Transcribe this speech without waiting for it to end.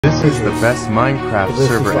This is the best Minecraft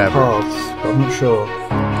server ever. Paths, but I'm not sure.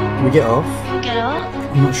 Can we get off? Get up?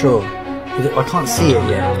 I'm not sure. I can't see it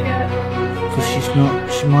yet. Because she's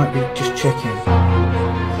not, she might be just checking.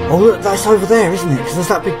 Oh look, that's over there, isn't it? Because there's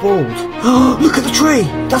that big bald. Oh, look at the tree!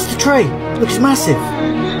 That's the tree! Look, it's massive!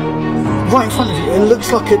 Right in front of you. It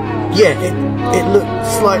looks like a... Yeah, it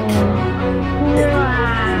looks like...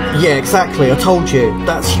 yeah, exactly, I told you.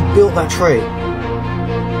 She built that tree.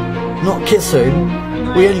 Not Kitsune.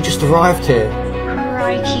 We only just arrived here.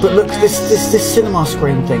 But look, this cinema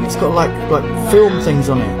screen thing, it's got like film things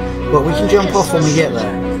on it. But we can jump off when we get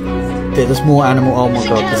there. There's more animal. Oh my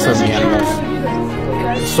god, there's so many animals.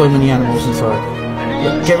 There's so many animals inside.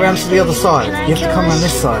 Look, get around to the other side. You have to come around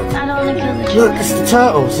this side. Look, it's the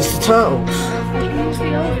turtles. It's the turtles.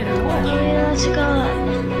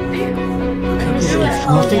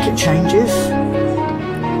 And I think it changes.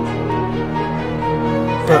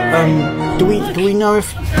 But do we know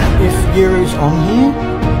if Yuru's on here?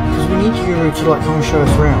 Because we need Yuru to like come and show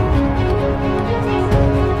us around.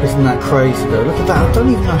 Isn't that crazy though? Look at that. I don't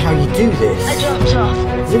even know how you do this. I jumped off.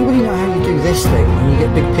 Does anybody know how you do this thing when you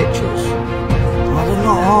get big pictures? Oh, they're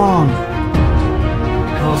not on.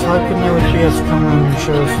 I was hoping they would be able to come around and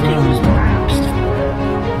show us around.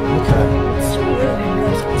 Okay.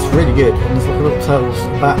 It's really good. And there's like a little turtles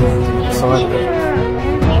Batman thing beside it.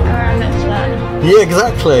 Yeah,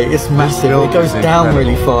 exactly. It's massive. It goes down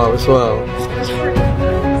really far as well.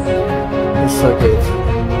 It's so good.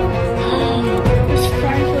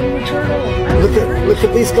 Look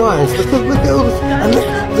at these guys. Look at all this. And look,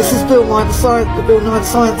 this is Bill Nye the Bill Nye the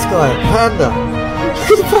Science Guy. Panda. Look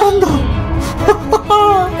at the panda.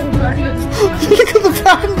 Look at the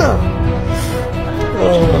panda.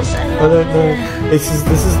 Oh, I don't know. This is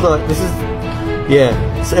yeah.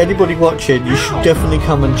 So anybody watching, you should definitely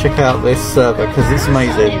come and check out this server because it's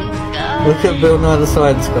amazing. Look at Bill Nye the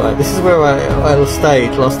Science Guy. This is where I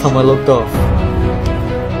stayed last time I logged off.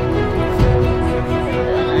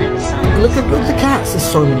 Look at the cats. There's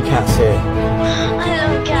so many cats here. I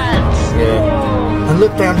love cats. Yeah. And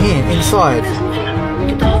look down here, inside.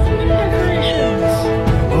 Look at all the decorations.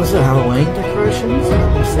 Oh, is it Halloween decorations?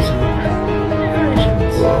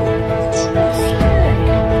 Wow.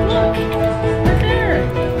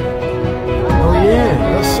 Oh yeah,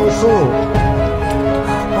 that's so cool.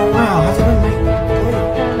 Oh wow, how did they make that?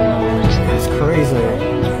 That's crazy.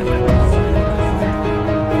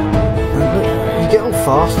 And look, you get all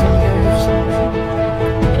fast and you